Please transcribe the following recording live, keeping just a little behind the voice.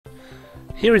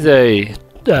Here is a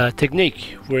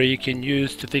technique where you can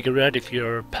use to figure out if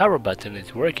your power button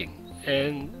is working.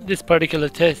 And this particular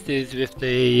test is with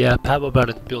the power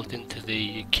button built into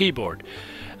the keyboard.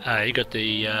 You got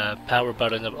the power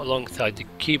button alongside the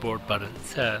keyboard buttons,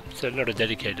 so not a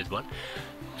dedicated one.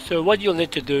 So what you'll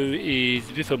need to do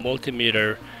is, with a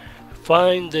multimeter,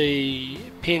 find the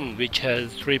pin which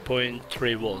has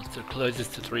 3.3 volts, or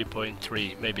closest to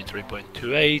 3.3, maybe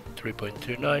 3.28,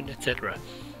 3.29, etc.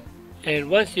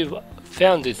 And once you've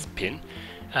found this pin,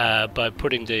 by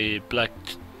putting the black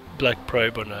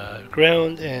probe on the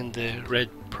ground and the red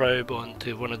probe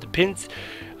onto one of the pins,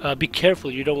 be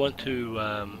careful, you don't want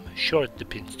to short the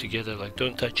pins together, like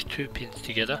don't touch two pins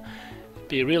together.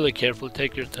 Be really careful,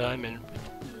 take your time and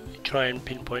try and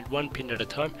pinpoint one pin at a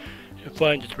time and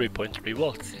find the 3.3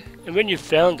 volts. And when you've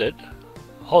found it,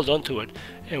 hold on to it,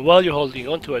 and while you're holding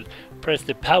on to it, press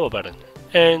the power button,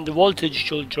 and the voltage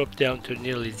should drop down to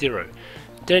nearly zero.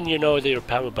 Then you know that your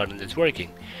power button is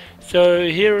working. So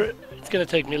here, it's going to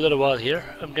take me a little while here.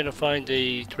 I'm going to find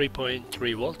the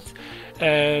 3.3 volts,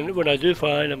 and when I do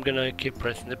find, I'm going to keep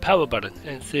pressing the power button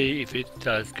and see if it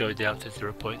does go down to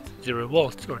 0.0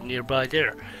 volts or nearby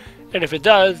there. And if it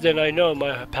does, then I know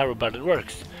my power button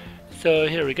works. So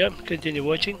here we go, continue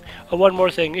watching. One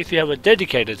more thing, if you have a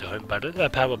dedicated home button, a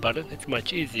power button, it's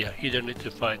much easier. You don't need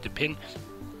to find the pin.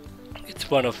 It's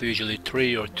one of usually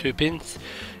 3 or 2 pins.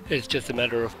 It's just a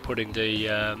matter of putting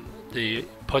the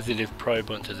positive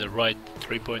probe onto the right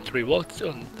 3.3 volts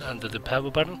under the power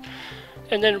button,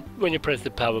 and then when you press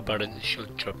the power button, it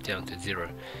should drop down to 0.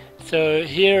 So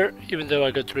here, even though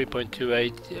I got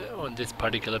 3.28 on this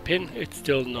particular pin, it's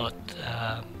still not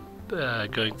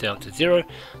going down to 0.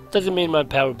 Doesn't mean my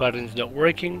power button is not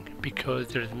working, because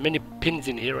there's many pins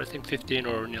in here, I think 15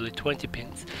 or nearly 20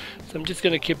 pins. So I'm just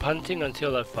going to keep hunting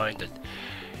until I find it.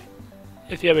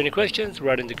 If you have any questions,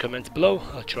 write in the comments below.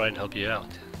 I'll try and help you out.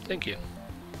 Thank you.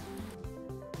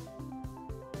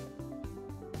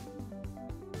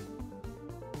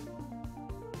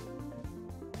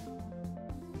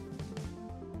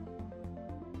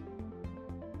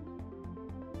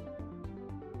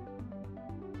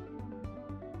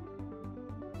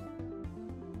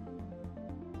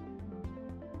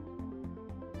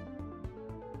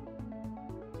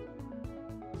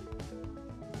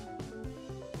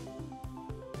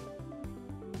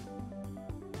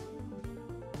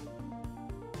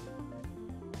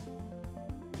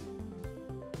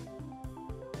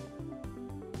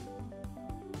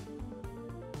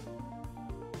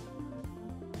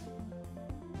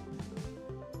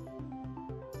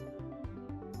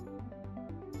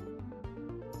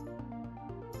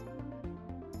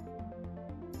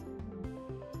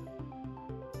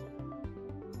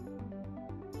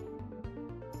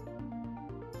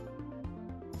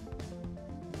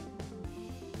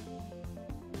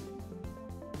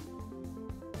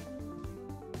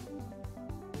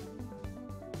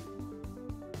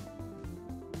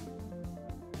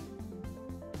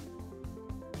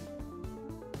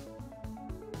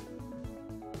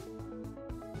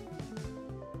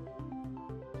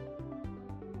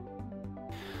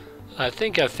 I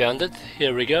think I found it.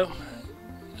 Here we go.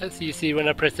 As you see, when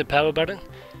I press the power button,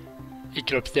 it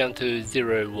drops down to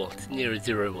 0 volts, near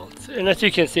 0 volts. And as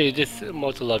you can see, this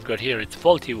model I've got here, it's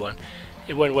faulty one.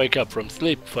 It won't wake up from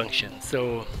sleep function.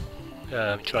 So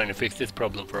I'm trying to fix this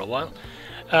problem for a while.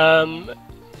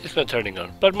 It's not turning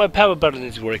on, but my power button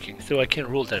is working, so I can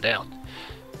rule that out.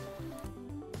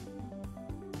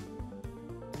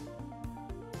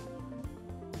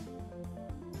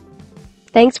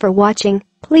 Thanks for watching.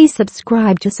 Please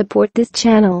subscribe to support this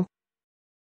channel.